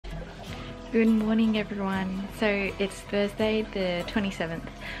Good morning everyone. So it's Thursday the 27th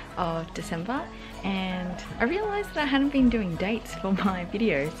of December and I realized that I hadn't been doing dates for my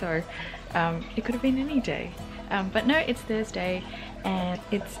video, so it could have been any day. But no, it's Thursday and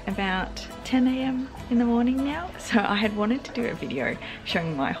it's about 10 AM in the morning now. So I had wanted to do a video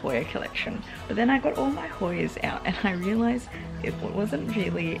showing my Hoya collection, but then I got all my Hoyas out and I realized it wasn't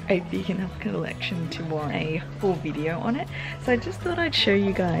really a big enough collection to warrant a full video on it. So I just thought I'd show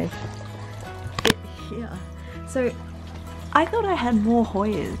you guys it here. So I thought I had more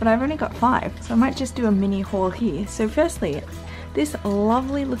Hoyas, but I've only got 5, so I might just do a mini haul here. So firstly, this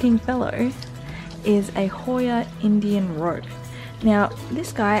lovely looking fellow is a Hoya Indian rope. Now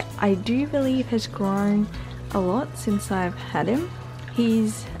this guy I do believe has grown a lot since I've had him.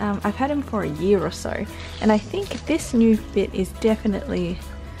 I've had him for a year or so, and I think this new bit is definitely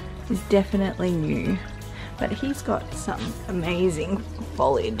new, but he's got some amazing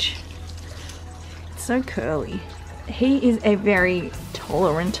foliage. It's so curly. He is a very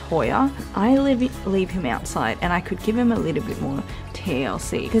tolerant Hoya. I leave him outside and I could give him a little bit more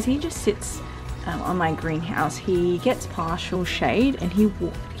TLC because he just sits on my greenhouse. He gets partial shade and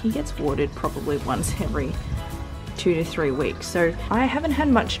he gets watered probably once every 2 to 3 weeks. So I haven't had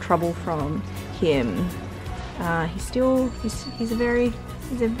much trouble from him. He's a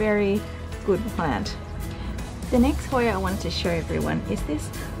very good plant. The next Hoya I wanted to show everyone is this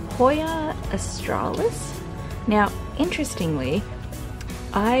Hoya australis. Now, interestingly,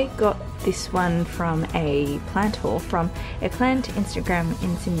 I got this one from a plant haul from a plant Instagrammer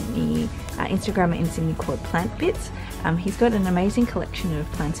in Sydney called Plant Bits. He's got an amazing collection of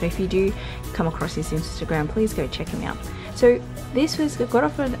plants, so if you do come across his Instagram, please go check him out. So this was got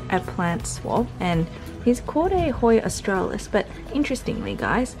off of a plant swap and he's called a Hoya australis, but interestingly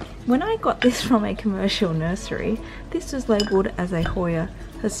guys, when I got this from a commercial nursery, this was labelled as a Hoya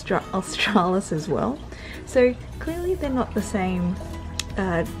australis as well. So clearly they're not the same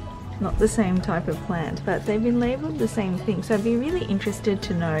type of plant, but they've been labelled the same thing. So I'd be really interested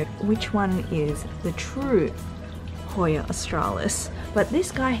to know which one is the true Hoya australis. But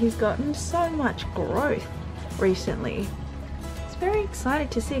this guy, he's gotten so much growth recently. It's very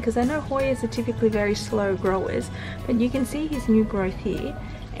excited to see, because I know Hoyas are typically very slow growers, but you can see his new growth here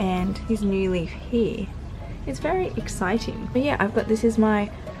and his new leaf here. It's very exciting. But yeah, this is my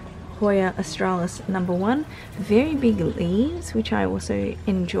Hoya australis number 1. Very big leaves, which I also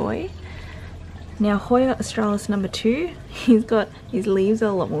enjoy. Now Hoya australis number 2, his leaves are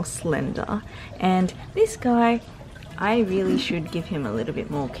a lot more slender, and this guy, I really should give him a little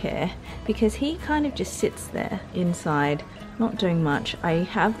bit more care because he kind of just sits there inside not doing much. I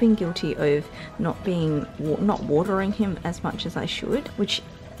have been guilty of not watering him as much as I should, which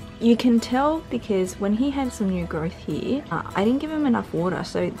you can tell because when he had some new growth here, I didn't give him enough water,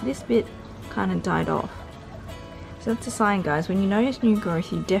 so this bit kind of died off. So that's a sign, guys. When you notice new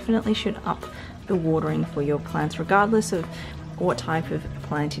growth, you definitely should up the watering for your plants, regardless of what type of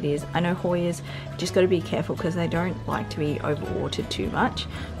plant it is. I know Hoyas, just got to be careful because they don't like to be overwatered too much.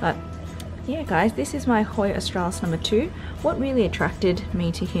 But yeah guys, this is my Hoya australis number 2. What really attracted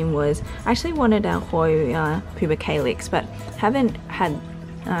me to him was I actually wanted our Hoya pubicalyx, but haven't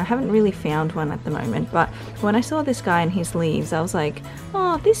really found one at the moment. But when I saw this guy and his leaves, I was like,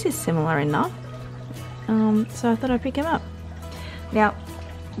 oh, this is similar enough. So I thought I'd pick him up. Now,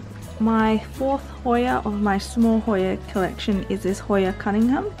 my 4th Hoya of my small Hoya collection is this Hoya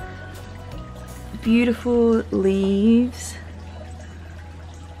Cunningham. Beautiful leaves.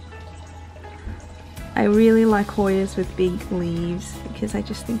 I really like Hoyas with big leaves because I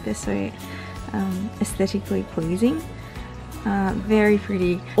just think they're so aesthetically pleasing. Very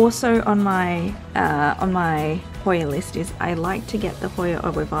pretty. Also on my Hoya list is I like to get the Hoya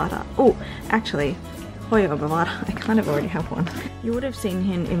obovata. Oh, actually, Hoya obovata, I kind of already have one. You would have seen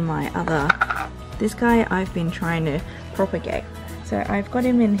him in my this guy I've been trying to propagate. So I've got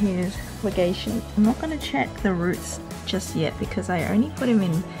him in his propagation. I'm not going to check the roots just yet because I only put him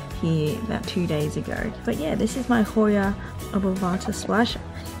in here about 2 days ago. But yeah, this is my Hoya obovata splash.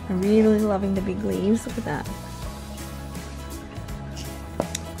 I'm really loving the big leaves. Look at that.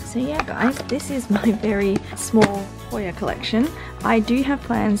 So yeah guys, this is my very small Hoya collection. I do have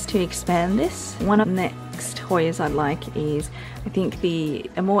plans to expand this. One of the next Hoyas I'd like is, I think,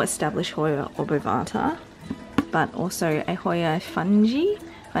 a more established Hoya obovata, but also a Hoya fungii,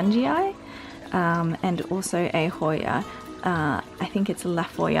 and also a Hoya, I think it's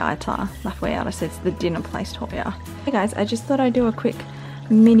Lafoyata, so it's the dinner placed Hoya. Hey guys, I just thought I'd do a quick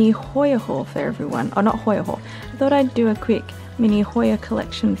mini Hoya haul for everyone. Oh, not Hoya haul. I thought I'd do a quick mini Hoya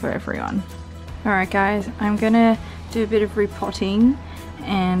collection for everyone. Alright guys, I'm gonna do a bit of repotting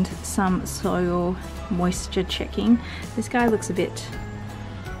and some soil moisture checking. This guy looks a bit,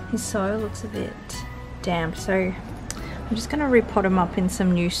 his soil looks a bit damp, so I'm just gonna repot him up in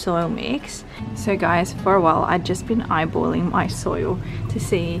some new soil mix. So guys, for a while I'd just been eyeballing my soil to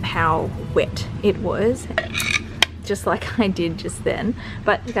see how wet it was, just like I did just then.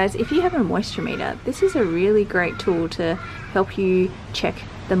 But guys, if you have a moisture meter, this is a really great tool to help you check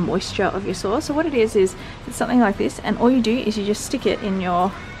the moisture of your soil. So what it is it's something like this, and all you do is you just stick it in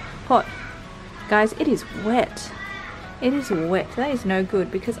your pot. Guys, it is wet. It is wet. That is no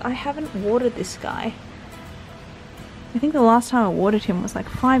good because I haven't watered this guy. I think the last time I watered him was like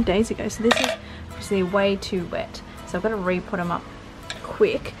 5 days ago, so this is obviously way too wet. So I've got to re-put him up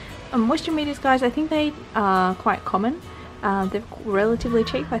quick. Moisture meters, guys, I think they are quite common. They're relatively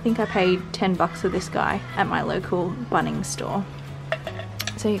cheap. I think I paid 10 bucks for this guy at my local Bunnings store.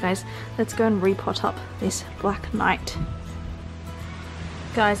 So you guys, let's go and repot up this Black Knight.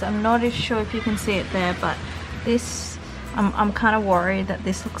 Guys, I'm not sure if you can see it there, but this, I'm kind of worried that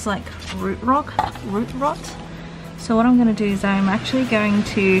this looks like root rot. So what I'm going to do is I'm actually going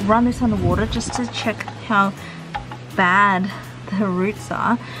to run this underwater just to check how bad the roots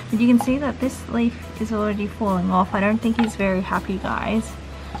are. But you can see that this leaf is already falling off. I don't think he's very happy, guys.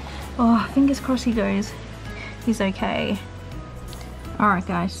 Oh, fingers crossed he's okay. Alright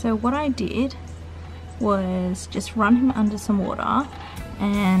guys, so what I did was just run him under some water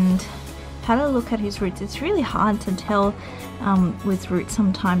and had a look at his roots. It's really hard to tell with roots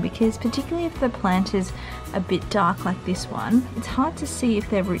sometimes, because particularly if the plant is a bit dark like this one, it's hard to see if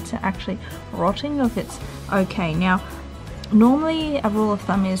their roots are actually rotting or if it's okay. Now, normally a rule of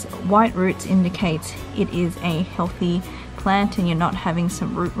thumb is white roots indicates it is a healthy plant and you're not having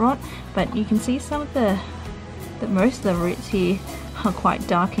some root rot, but you can see some of most of the roots here are quite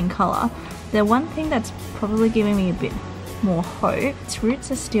dark in color. The one thing that's probably giving me a bit more hope, its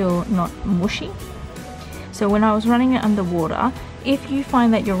roots are still not mushy. So when I was running it underwater, if you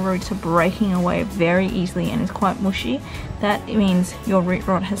find that your roots are breaking away very easily and is quite mushy, that means your root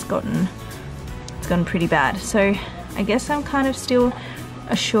rot has gotten pretty bad. So I guess I'm kind of still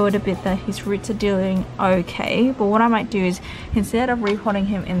assured a bit that his roots are doing okay, but what I might do is, instead of repotting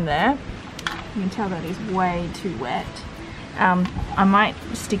him in there, you can tell that he's way too wet, I might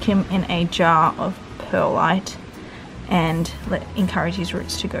stick him in a jar of perlite and encourage his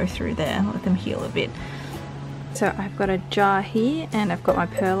roots to go through there, let them heal a bit. So I've got a jar here and I've got my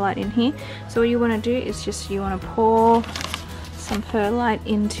perlite in here. So what you want to do is just, you want to pour some perlite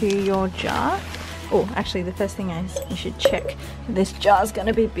into your jar. Oh, actually the first thing is you should check if this jar is going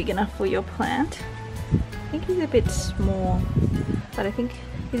to be big enough for your plant. I think he's a bit small, but I think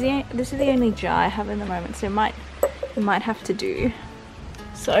this is the only jar I have in the moment, so it might have to do.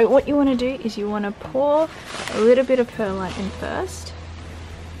 So what you want to do is you want to pour a little bit of perlite in first,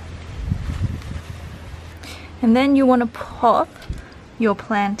 and then you want to pop your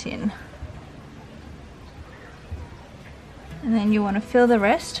plant in, and then you want to fill the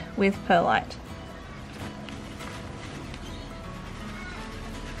rest with perlite.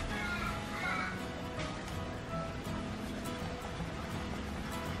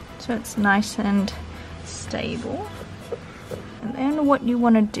 So it's nice and stable. And then what you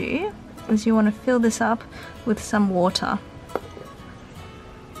want to do is you want to fill this up with some water.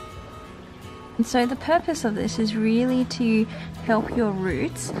 And so the purpose of this is really to help your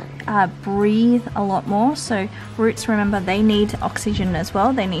roots breathe a lot more. So roots, remember, they need oxygen as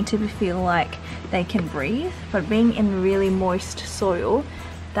well. They need to feel like they can breathe. But being in really moist soil,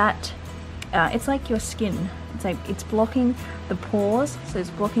 that it's like your skin. It's like it's blocking the pores, so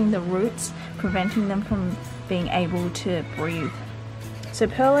it's blocking the roots, preventing them from being able to breathe. So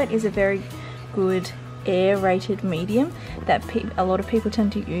perlite is a very good aerated medium that a lot of people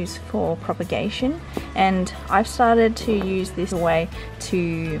tend to use for propagation, and I've started to use this way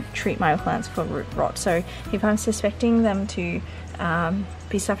to treat my plants for root rot. So if I'm suspecting them to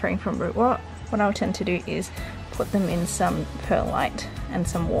be suffering from root rot, what I'll tend to do is put them in some perlite and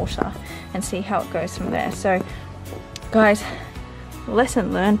some water and see how it goes from there. So guys,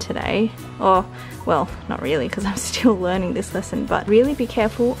 lesson learned today, or well, not really, because I'm still learning this lesson, but really be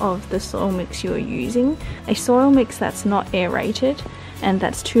careful of the soil mix you're using. A soil mix that's not aerated and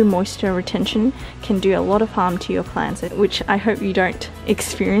that's too moisture retention can do a lot of harm to your plants, which I hope you don't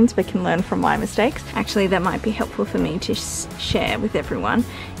experience but can learn from my mistakes. Actually, that might be helpful for me to share with everyone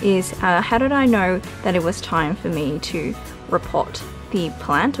is how did I know that it was time for me to repot the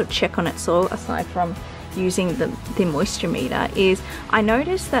plant or check on its soil, aside from using the moisture meter, is I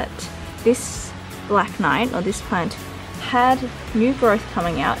noticed that this Black Knight, or this plant, had new growth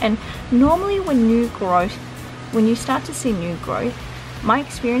coming out, and normally when you start to see new growth, My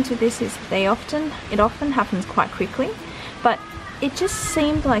experience with this is it often happens quite quickly, but it just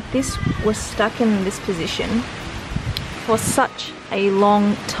seemed like this was stuck in this position for such a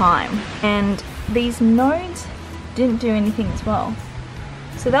long time, and these nodes didn't do anything as well.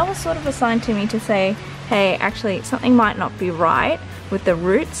 So that was sort of a sign to me to say, hey, actually something might not be right with the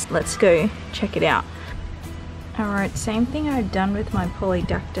roots. Let's go check it out. Alright, same thing I've done with my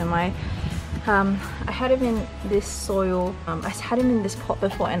polydactylum. I had him in this soil, I had him in this pot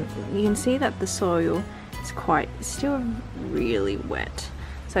before, and you can see that the soil is still really wet.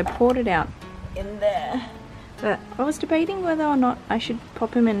 So I poured it out in there. But I was debating whether or not I should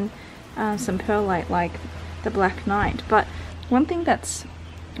pop him in some perlite like the Black Knight. But one thing that's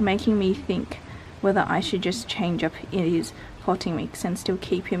making me think whether I should just change up his potting mix and still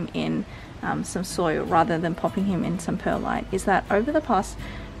keep him in some soil rather than popping him in some perlite is that over the past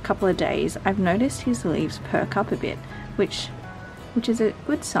couple of days I've noticed his leaves perk up a bit, which is a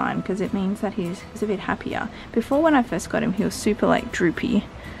good sign because it means that he's a bit happier. Before, when I first got him, he was super like droopy.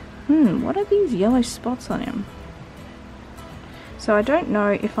 What are these yellow spots on him? So I don't know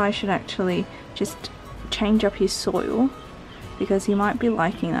if I should actually just change up his soil, because he might be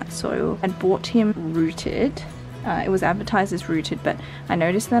liking that soil. I bought him rooted. It was advertised as rooted, but I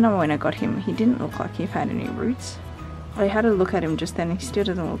noticed that when I got him, he didn't look like he had any roots. I had a look at him just then, he still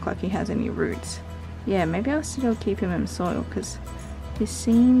doesn't look like he has any roots. Yeah, maybe I'll still keep him in soil because he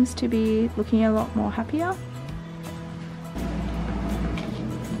seems to be looking a lot more happier.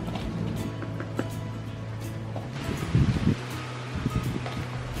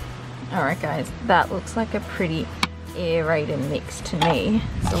 Alright guys, that looks like a pretty aerated mix to me.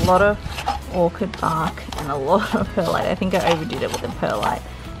 It's a lot of orchid bark and a lot of perlite. I think I overdid it with the perlite.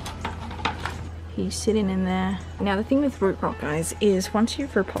 He's sitting in there. Now the thing with root rock, guys, is once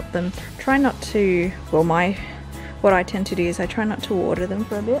you've repot them, try not to, well, what I tend to do is I try not to water them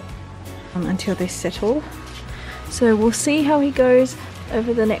for a bit until they settle. So we'll see how he goes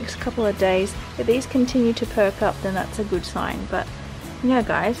over the next couple of days. If these continue to perk up, then that's a good sign. But yeah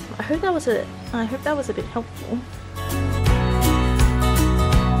guys, I hope that was a bit helpful.